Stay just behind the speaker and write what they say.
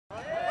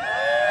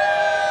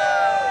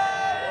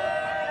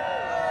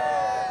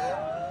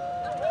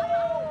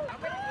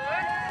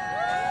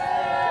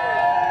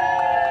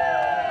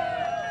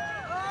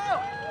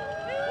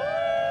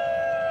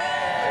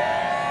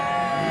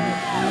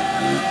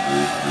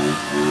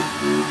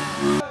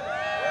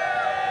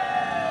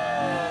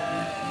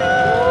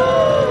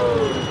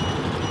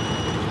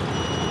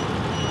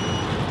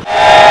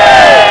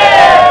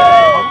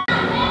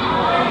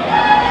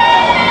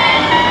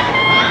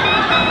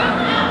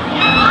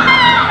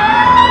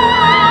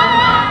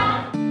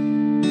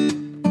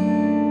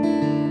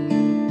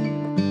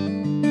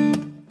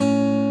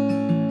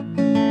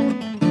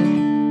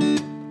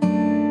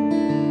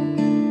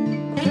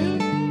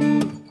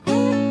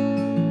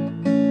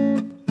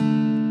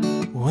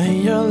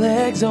When your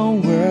legs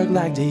don't work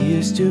like they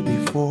used to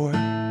before,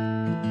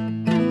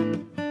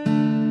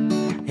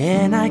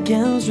 and I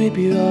can sweep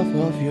you off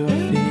of your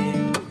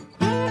feet,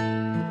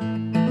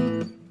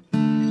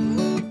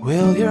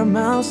 will your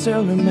mouth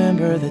still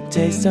remember the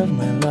taste of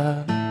my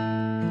love?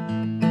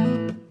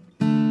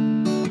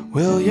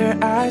 Will your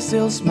eyes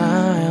still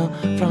smile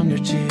from your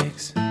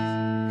cheeks?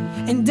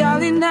 And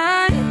darling,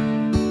 I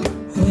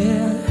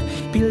will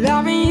be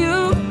loving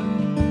you